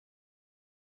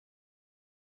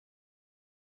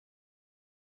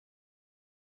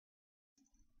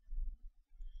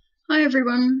Hi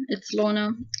everyone, it's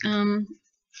Lorna. I'm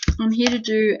here to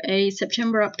do a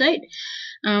September update.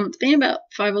 It's been about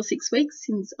 5 or 6 weeks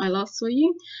since I last saw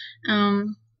you.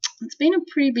 It's been a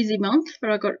pretty busy month, but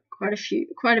I got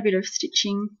quite a bit of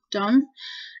stitching done.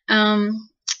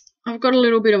 I've got a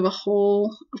little bit of a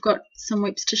haul. I've got some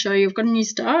whips to show you. I've got a new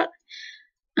start,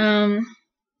 and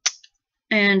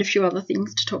a few other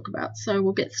things to talk about. So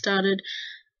we'll get started.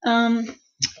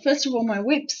 First of all, my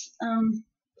whips.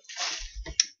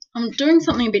 I'm doing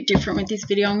something a bit different with this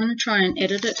video. I'm going to try and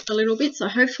edit it a little bit, so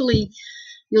hopefully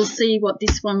you'll see what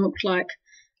this one looked like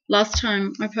last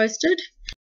time I posted.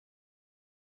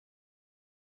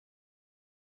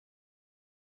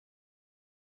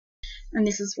 And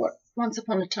this is what Once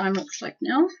Upon a Time looks like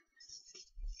now.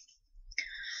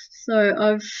 So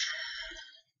I've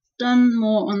done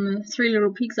more on the three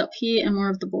little pigs up here and more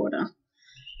of the border,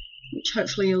 which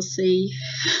hopefully you'll see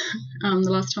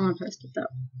the last time I posted that.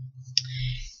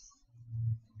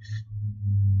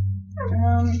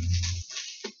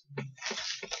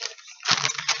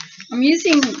 I'm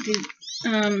using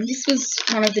this was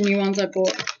one of the new ones I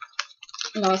bought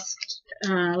last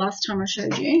time I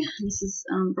showed you. This is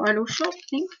Bridal Shop, I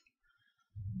think.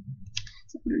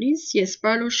 Is that what it is? Yes,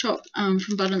 Bridal Shop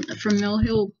from Mill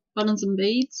Hill Buttons and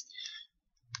Beads.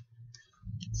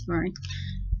 Sorry.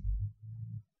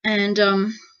 And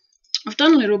I've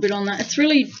done a little bit on that.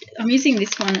 I'm using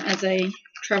this one as a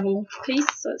travel piece,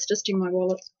 so it's just in my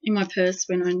wallet, in my purse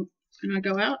when I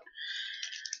go out.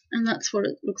 And that's what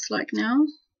it looks like now.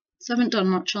 So I haven't done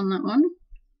much on that one.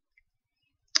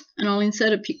 And I'll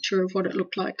insert a picture of what it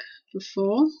looked like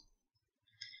before.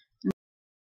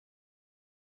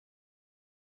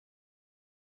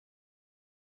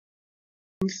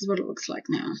 And this is what it looks like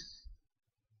now.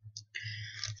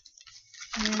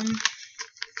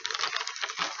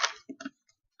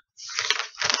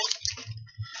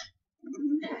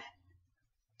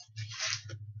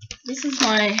 This is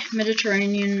my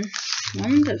Mediterranean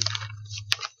one, the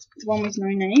one with no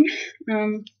name.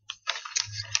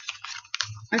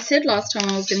 I said last time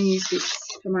I was going to use this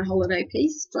for my holiday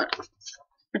piece, but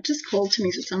it just called to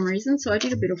me for some reason, so I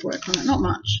did a bit of work on it. Not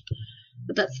much,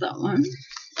 but that's that one.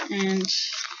 And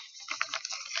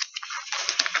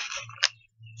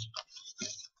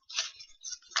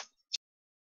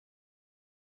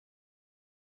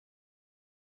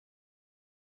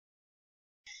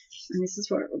this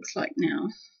is what it looks like now.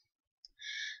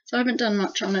 So I haven't done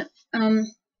much on it.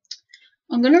 I'm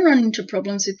going to run into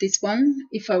problems with this one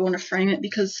if I want to frame it,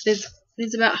 because there's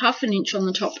about ½ an inch on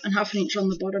the top and ½ an inch on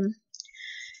the bottom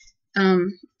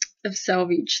of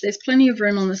salvage. There's plenty of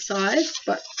room on the sides,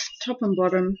 but top and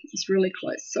bottom is really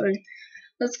close. So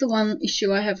that's the one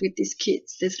issue I have with this kit.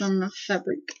 There's not enough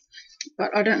fabric,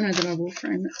 but I don't know that I will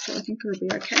frame it, so I think it'll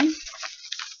be okay.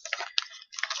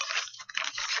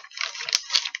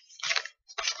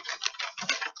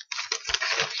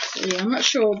 So yeah, I'm not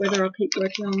sure whether I'll keep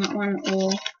working on that one or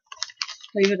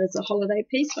leave it as a holiday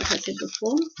piece, like I said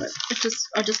before, but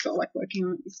I just felt like working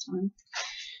on it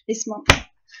this month.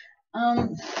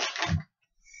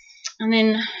 And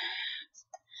then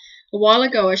a while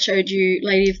ago I showed you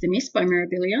Lady of the Mist by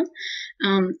Mirabilia,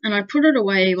 and I put it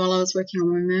away while I was working on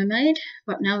my mermaid,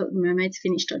 but now that the mermaid's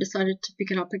finished I decided to pick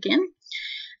it up again.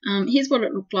 Here's what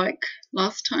it looked like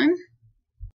last time.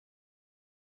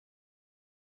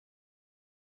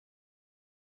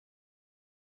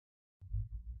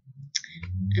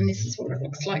 And this is what it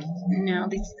looks like now.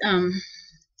 This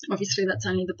obviously that's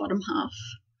only the bottom half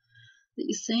that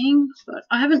you're seeing, but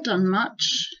I haven't done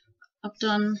much. I've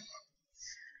done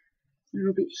a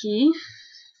little bit here.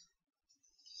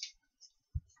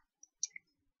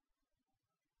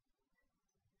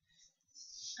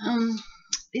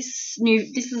 This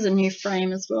is a new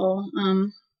frame as well.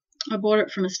 I bought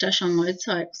it from a stash unload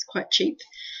site. It was quite cheap,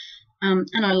 and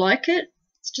I like it.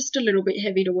 It's just a little bit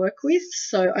heavy to work with,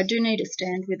 so I do need a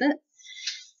stand with it.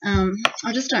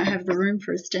 I just don't have the room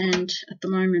for a stand at the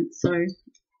moment, so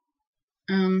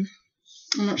I'm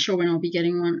not sure when I'll be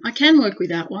getting one. I can work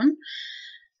without one,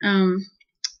 and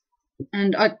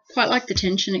I quite like the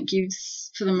tension it gives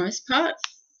for the most part,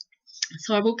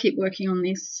 so I will keep working on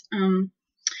this.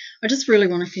 I just really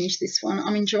want to finish this one.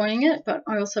 I'm enjoying it, but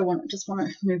I also just want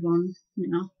to move on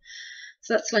now.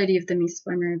 So that's Lady of the Mist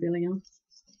by Mirabilia.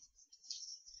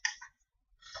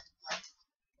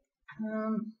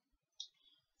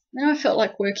 Now I felt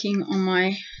like working on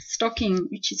my stocking,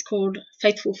 which is called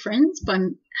Faithful Friends by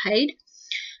Hade.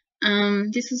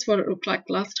 This is what it looked like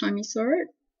last time you saw it.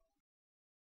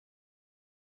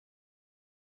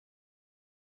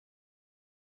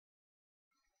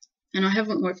 And I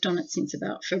haven't worked on it since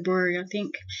about February, I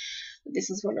think. But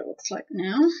this is what it looks like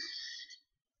now.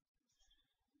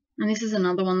 And this is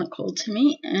another one that called to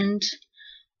me, and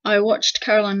I watched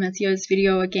Caroline Mathieu's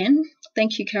video again.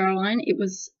 Thank you, Caroline. It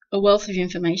was a wealth of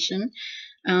information.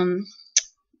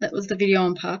 That was the video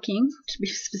on parking, to be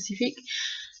specific.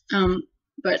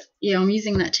 But yeah, I'm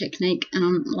using that technique and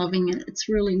I'm loving it. It's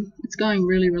going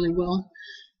really, really well.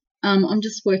 I'm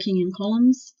just working in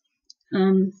columns.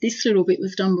 This little bit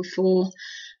was done before,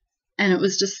 and it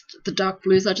was just the dark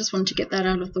blues. I just wanted to get that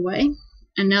out of the way.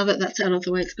 And now that that's out of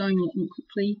the way, it's going a lot more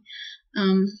quickly.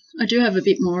 I do have a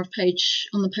bit more of page,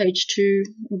 on the page 2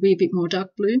 will be a bit more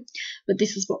dark blue, but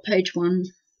this is what page 1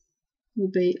 will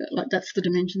be, like that's the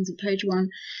dimensions of page 1.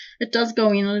 It does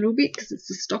go in a little bit because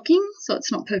it's a stocking, so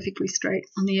it's not perfectly straight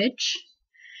on the edge.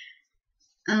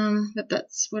 But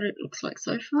that's what it looks like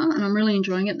so far, and I'm really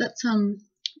enjoying it. That's 1/1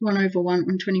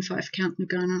 on 25 count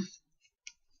Nagana.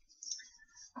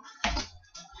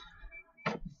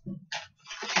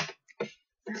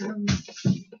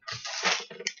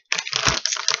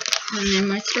 And then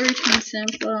my Storytime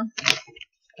sampler.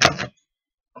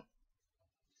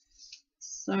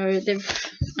 So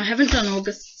I haven't done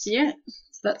August's yet,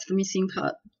 so that's the missing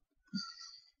part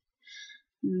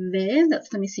there. That's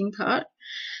the missing part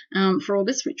for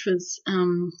August, which was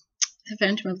The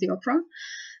Phantom of the Opera.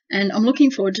 And I'm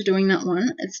looking forward to doing that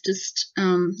one. It's just,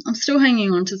 I'm still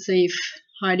hanging on to see if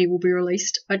Heidi will be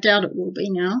released. I doubt it will be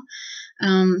now.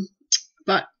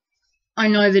 But I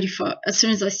know that as soon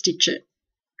as I stitch it,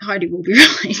 Heidi will be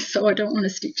released, so I don't want to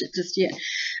stitch it just yet.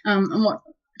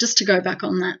 Just to go back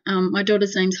on that, my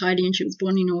daughter's name's Heidi and she was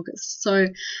born in August, so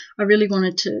I really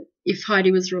wanted to, if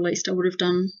Heidi was released, I would have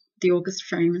done the August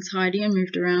frame as Heidi and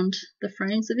moved around the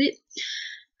frames a bit.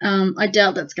 I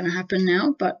doubt that's going to happen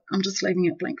now, but I'm just leaving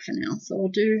it blank for now, so I'll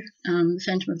do the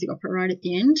Phantom of the Opera right at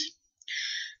the end.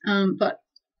 But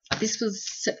this was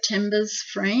September's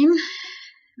frame.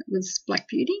 It was Black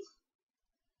Beauty.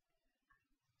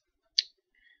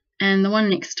 And the one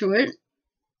next to it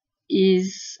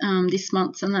is this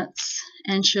month's, and that's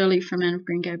Anne Shirley from Anne of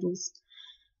Green Gables.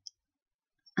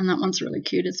 And that one's really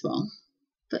cute as well.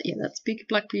 But yeah, that's big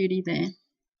Black Beauty there.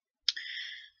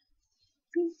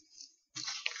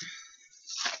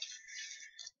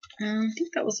 I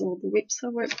think that was all the whips I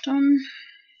worked on.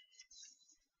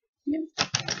 Yep.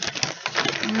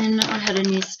 And then I had a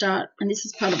new start, and this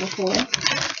is part of a haul.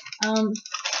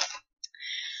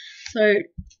 So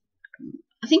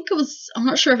I think it was, I'm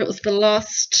not sure if it was the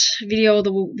last video or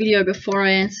the video before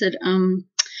I answered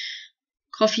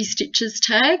Coffee Stitches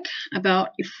tag about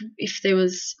if there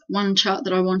was one chart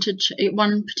that I wanted,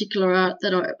 one particular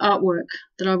artwork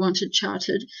that I wanted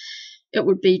charted, it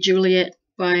would be Juliet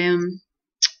by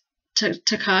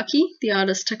Takaki, the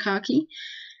artist Takaki.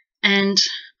 And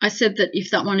I said that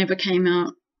if that one ever came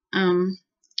out,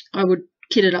 I would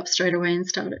kit it up straight away and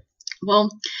start it. Well,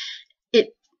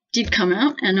 it did come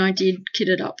out and I did kit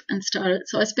it up and start it.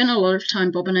 So I spent a lot of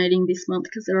time bobbinating this month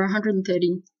because there are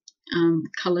 130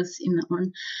 colours in that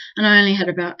one, and I only had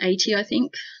about 80, I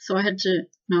think. So I had to,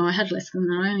 no, I had less than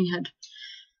that. I only had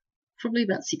probably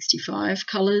about 65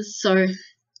 colours, so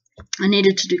I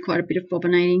needed to do quite a bit of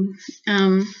bobbinating.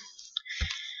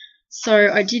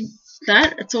 So I did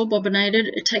that. It's all bobbinated.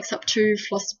 It takes up 2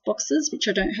 floss boxes, which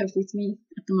I don't have with me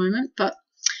at the moment, but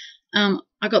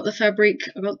I got the fabric,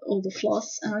 I got all the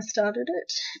floss, and I started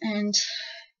it. And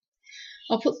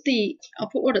I'll put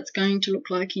what it's going to look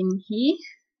like in here.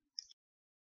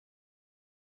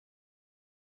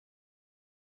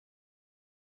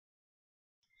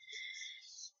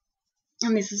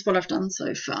 And this is what I've done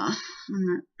so far.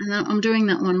 And I'm doing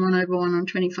that one 1/1 on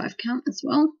 25 count as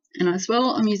well. And as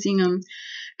well, I'm using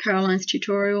Caroline's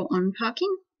tutorial on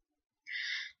parking,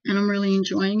 and I'm really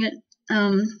enjoying it.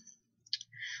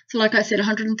 So like I said,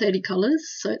 130 colours,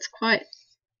 so it's quite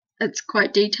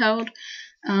detailed.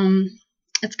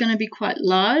 It's going to be quite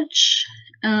large.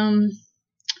 I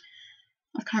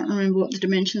can't remember what the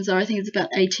dimensions are. I think it's about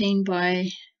 18 by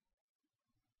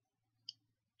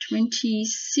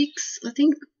 26, I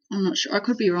think. I'm not sure. I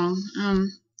could be wrong.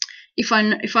 If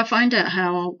I find out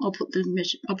how, I'll put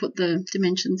the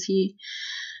dimensions here.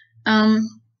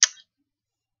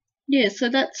 Yeah, so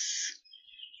that's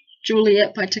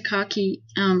Juliet by Takaki,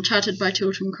 charted by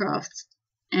Tilton Crafts,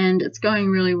 and it's going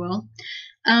really well.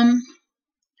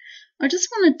 I just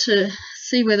wanted to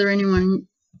see whether anyone,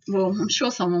 well, I'm sure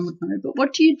someone would know, but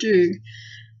what do you do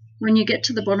when you get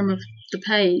to the bottom of the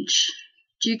page?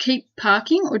 Do you keep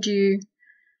parking, or do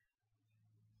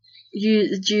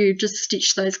you just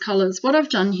stitch those colours? What I've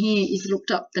done here is looked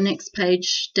up the next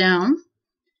page down,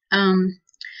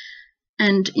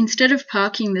 and instead of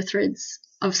parking the threads,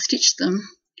 I've stitched them,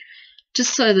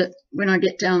 just so that when I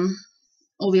get down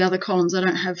all the other columns, I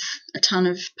don't have a ton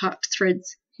of parked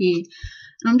threads here.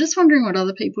 And I'm just wondering what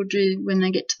other people do when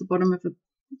they get to the bottom of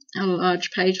a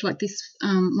large page like this,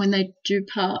 when they do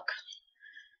park.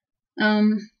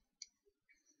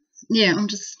 Yeah, I'm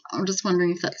just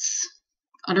wondering if that's,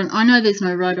 I know there's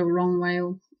no right or wrong way,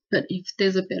 but if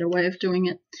there's a better way of doing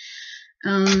it.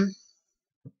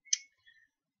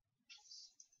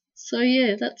 So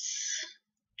yeah, that's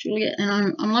Juliet,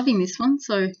 and I'm loving this one,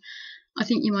 so I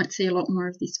think you might see a lot more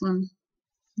of this one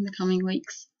in the coming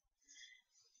weeks.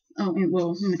 Oh,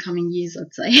 well, in the coming years,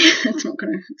 I'd say. It's not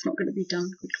gonna be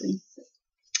done quickly.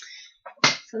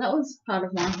 So that was part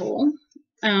of my haul.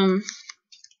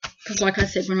 Because like I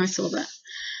said, when I saw that,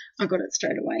 I got it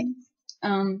straight away.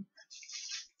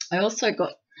 I also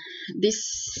got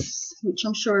this, which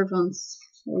I'm sure a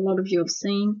lot of you have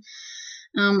seen.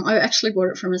 I actually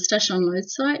bought it from a Stash Unload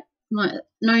site. No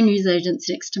newsagents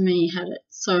next to me had it,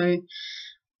 so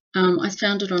I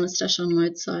found it on a Stash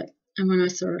Unload site, and when I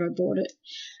saw it, I bought it.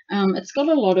 It's got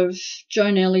a lot of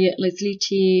Joan Elliott, Leslie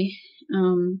Tier,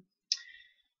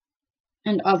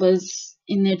 and others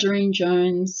in there, Doreen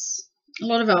Jones, a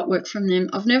lot of artwork from them.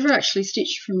 I've never actually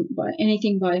stitched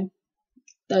anything by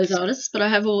those artists, but I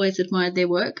have always admired their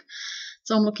work,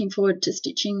 so I'm looking forward to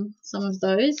stitching some of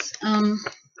those.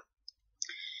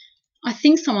 I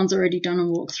think someone's already done a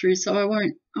walkthrough, so I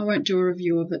won't do a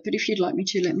review of it, but if you'd like me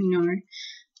to, let me know.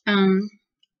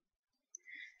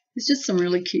 There's just some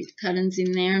really cute patterns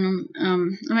in there, and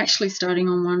I'm actually starting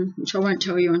on one which I won't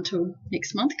tell you until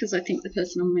next month, because I think the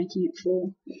person I'm making it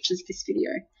for watches this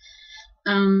video,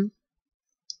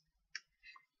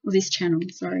 or this channel,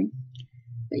 sorry.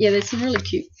 But yeah, there's some really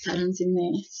cute patterns in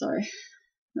there, so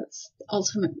that's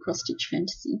Ultimate Cross Stitch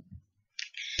Fantasy.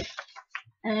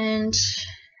 And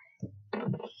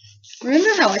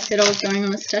remember how I said I was going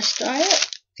on a stash diet?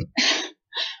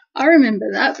 I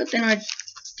remember that, but then I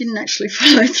didn't actually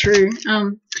follow through.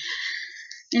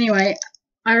 Anyway,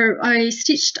 I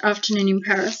stitched Afternoon in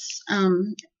Paris.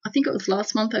 I think it was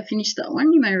last month I finished that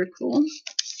one, you may recall.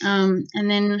 And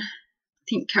then I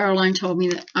think Caroline told me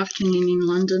that Afternoon in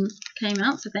London came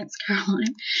out, so thanks,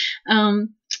 Caroline.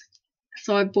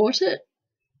 So I bought it,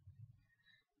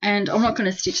 and I'm not going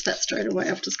to stitch that straight away.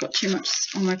 I've just got too much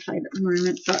on my plate at the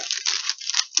moment, but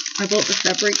I bought the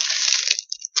fabric.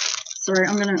 Sorry,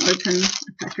 I'm going to open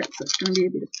a packet, so it's going to be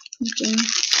a bit of thinking.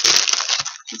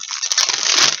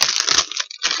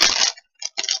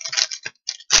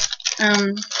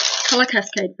 Colour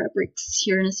Cascade Fabrics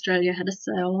here in Australia had a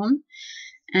sale on,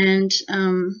 and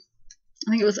I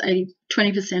think it was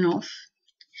 20% off.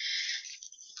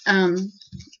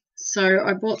 So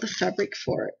I bought the fabric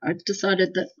for it. I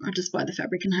decided that I'd just buy the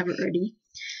fabric and have it ready,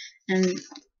 and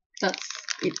that's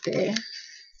it there.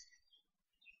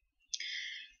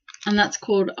 And that's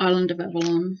called Island of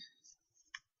Avalon.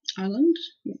 Island?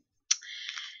 Yeah.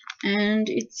 And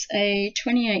it's a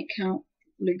 28 count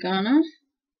Lugana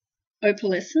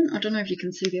opalescent. I don't know if you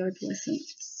can see the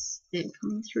opalescence there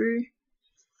coming through.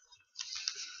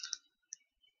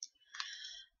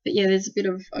 But yeah, there's a bit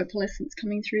of opalescence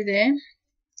coming through there.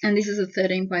 And this is a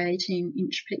 13 by 18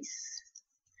 inch piece.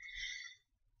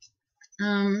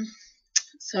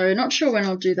 So not sure when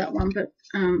I'll do that one, but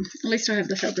at least I have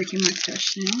the fabric in my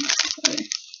stash now. So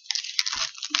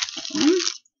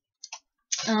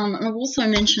that one. I've also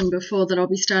mentioned before that I'll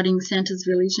be starting Santa's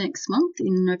Village next month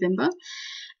in November,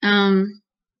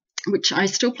 which I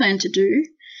still plan to do,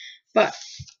 but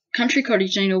Country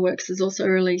Cottage Needleworks is also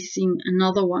releasing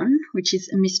another one, which is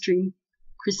a mystery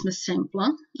Christmas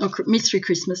sampler, or mystery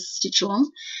Christmas stitch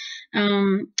along,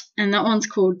 and that one's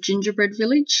called Gingerbread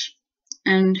Village,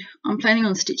 and I'm planning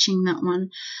on stitching that one.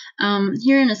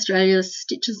 Here in Australia,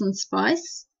 Stitches and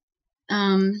Spice,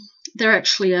 they're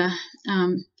actually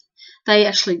they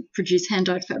actually produce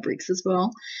hand-dyed fabrics as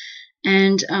well,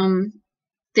 and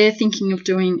they're thinking of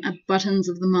doing a Buttons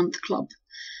of the Month club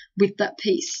with that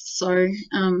piece. So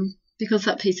because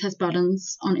that piece has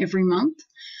buttons on every month,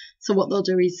 so what they'll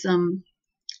do is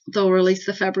they'll release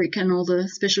the fabric and all the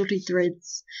specialty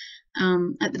threads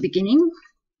at the beginning,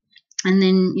 and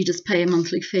then you just pay a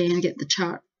monthly fee and get the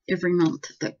chart every month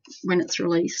when it's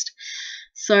released.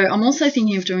 So I'm also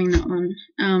thinking of doing that one,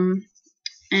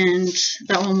 and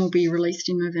that one will be released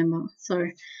in November. So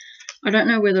I don't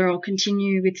know whether I'll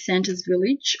continue with Santa's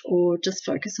Village or just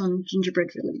focus on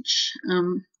Gingerbread Village.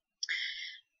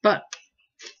 But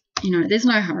you know, there's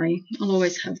no hurry. I'll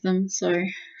always have them, so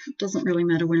it doesn't really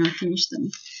matter when I finish them.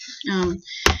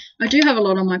 I do have a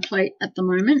lot on my plate at the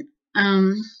moment.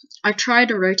 I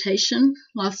tried a rotation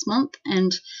last month,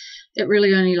 and it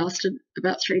really only lasted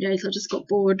about 3 days. I just got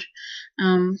bored.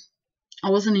 I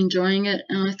wasn't enjoying it,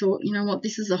 and I thought, you know what,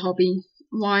 this is a hobby.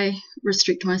 why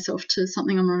restrict myself to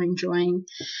something I'm not enjoying?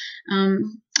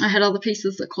 I had other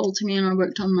pieces that called to me and I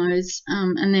worked on those,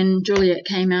 and then Juliet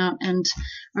came out and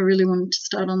I really wanted to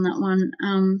start on that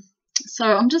one. So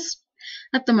I'm just,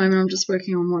 at the moment, I'm just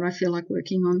working on what I feel like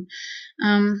working on.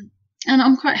 And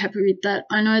I'm quite happy with that.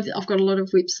 I know that I've got a lot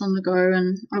of WIPs on the go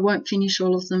and I won't finish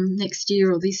all of them next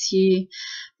year or this year,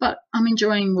 but I'm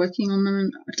enjoying working on them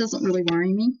and it doesn't really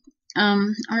worry me.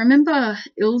 I remember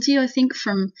Ildi, I think,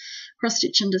 from Cross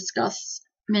Stitch and Discuss,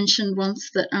 mentioned once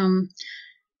that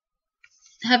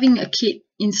having a kit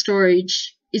in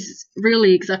storage is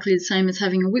really exactly the same as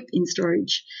having a WIP in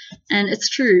storage. And it's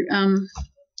true.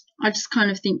 I just kind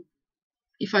of think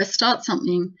if I start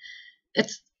something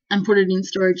and put it in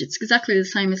storage, it's exactly the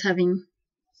same as having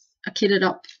a kitted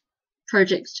up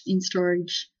project in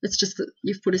storage. It's just that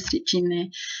you've put a stitch in there,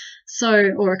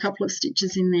 or a couple of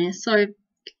stitches in there. So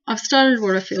I've started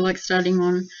what I feel like starting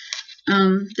on.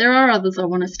 There are others I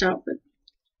want to start, but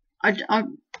I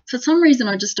for some reason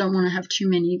I just don't want to have too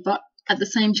many. But at the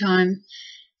same time,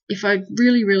 if I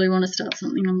really, really want to start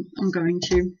something, I'm going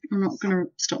to. I'm not going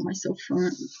to stop myself from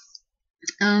it.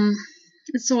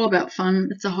 It's all about fun.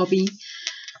 It's a hobby.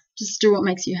 Just do what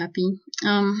makes you happy.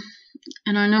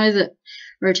 And I know that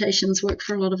rotations work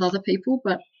for a lot of other people,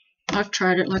 but I've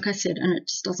tried it, like I said, and it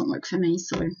just doesn't work for me,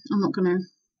 so I'm not going to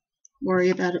worry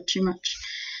about it too much.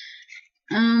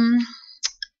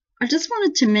 I just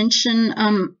wanted to mention,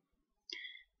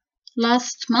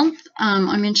 last month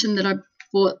I mentioned that I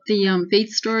bought the bead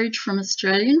storage from an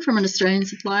Australian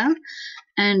supplier,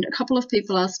 and a couple of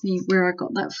people asked me where I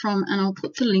got that from, and I'll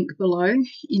put the link below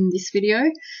in this video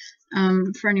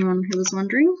for anyone who was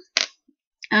wondering.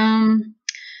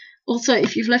 Also,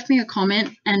 if you've left me a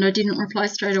comment and I didn't reply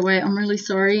straight away, I'm really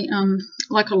sorry.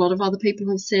 Like a lot of other people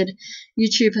have said,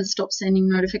 YouTube has stopped sending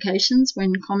notifications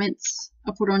when comments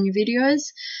are put on your videos.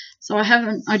 So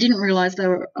I didn't realise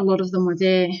a lot of them were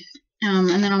there. And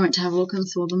then I went to have a look and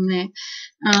saw them there.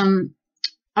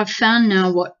 I've found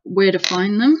now where to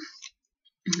find them,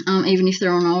 even if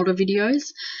they're on older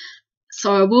videos.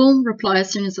 So I will reply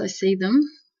as soon as I see them.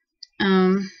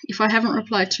 If I haven't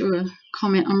replied to a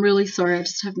comment, I'm really sorry, I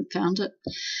just haven't found it.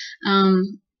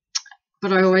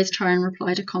 But I always try and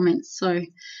reply to comments, so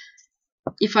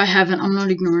if I haven't, I'm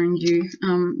not ignoring you.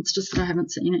 It's just that I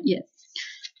haven't seen it yet.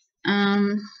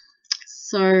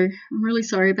 So I'm really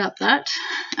sorry about that.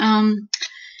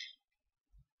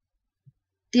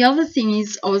 The other thing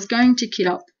is I was going to kit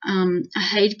up a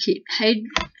HAID kit. HAID,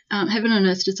 Heaven and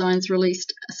Earth Designs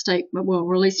released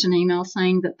an email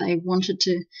saying that they wanted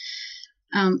to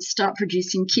start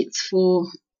producing kits for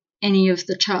any of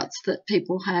the charts that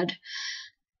people had.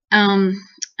 And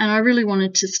I really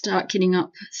wanted to start kitting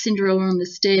up Cinderella on the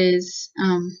Stairs,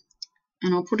 and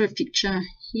I'll put a picture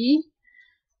here.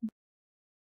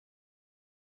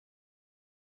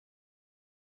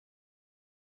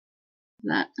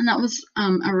 That was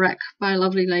a rack by a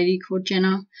lovely lady called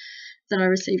Jenna that I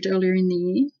received earlier in the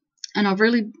year, and I've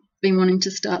really been wanting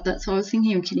to start that, so I was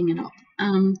thinking of kitting it up.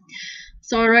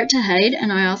 So I wrote to HAID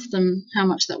and I asked them how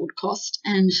much that would cost,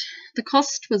 and the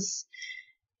cost was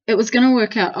going to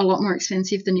work out a lot more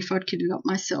expensive than if I'd kitted it up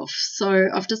myself. So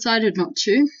I've decided not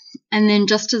to. And then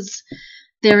just as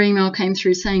their email came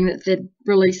through saying that they'd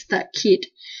released that kit,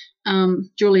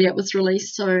 Juliet was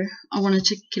released, so I wanted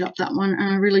to kit up that one,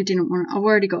 and I really didn't want it.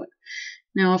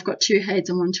 I've got 2 HAIDs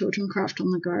and 1 Chilterncraft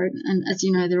on the go, and as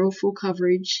you know, they're all full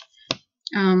coverage.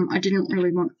 I didn't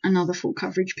really want another full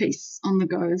coverage piece on the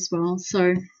go as well,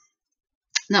 so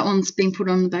that one's been put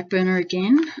on the back burner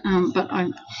again, but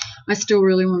I still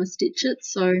really want to stitch it,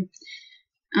 so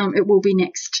it will be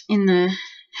next in the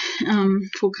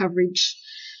full coverage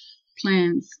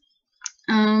plans.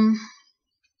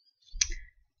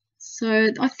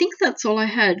 So I think that's all I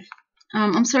had.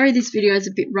 I'm sorry this video is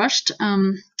a bit rushed.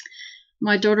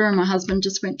 My daughter and my husband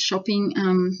just went shopping,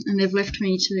 and they've left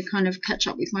me to kind of catch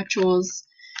up with my chores,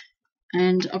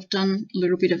 and I've done a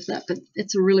little bit of that, but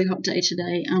it's a really hot day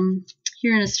today.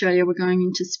 Here in Australia we're going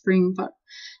into spring, but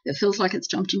it feels like it's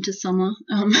jumped into summer.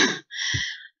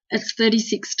 It's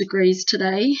 36 degrees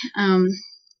today.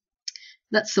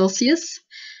 That's Celsius.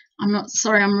 I'm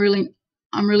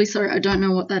really sorry, I don't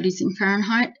know what that is in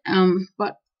Fahrenheit,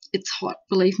 but it's hot,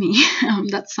 believe me.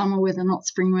 That's summer weather, not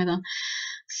spring weather.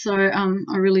 So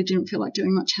I really didn't feel like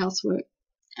doing much housework.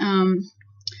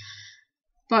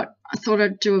 But I thought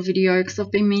I'd do a video because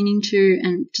I've been meaning to,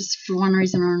 and just for one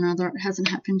reason or another it hasn't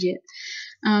happened yet.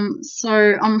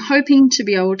 So I'm hoping to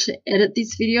be able to edit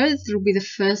this video. It'll be the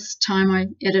first time I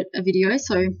edit a video,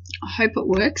 so I hope it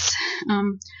works.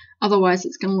 Otherwise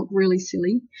it's going to look really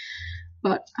silly,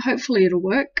 but hopefully it'll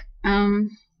work. And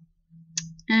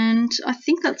And I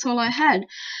think that's all I had.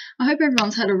 I hope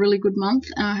everyone's had a really good month,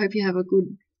 and I hope you have a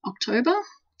good October.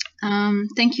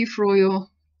 Thank you for all your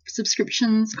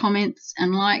subscriptions, comments,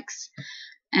 and likes.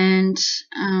 And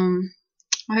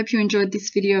I hope you enjoyed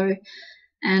this video,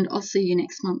 and I'll see you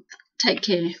next month. Take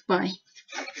care. Bye.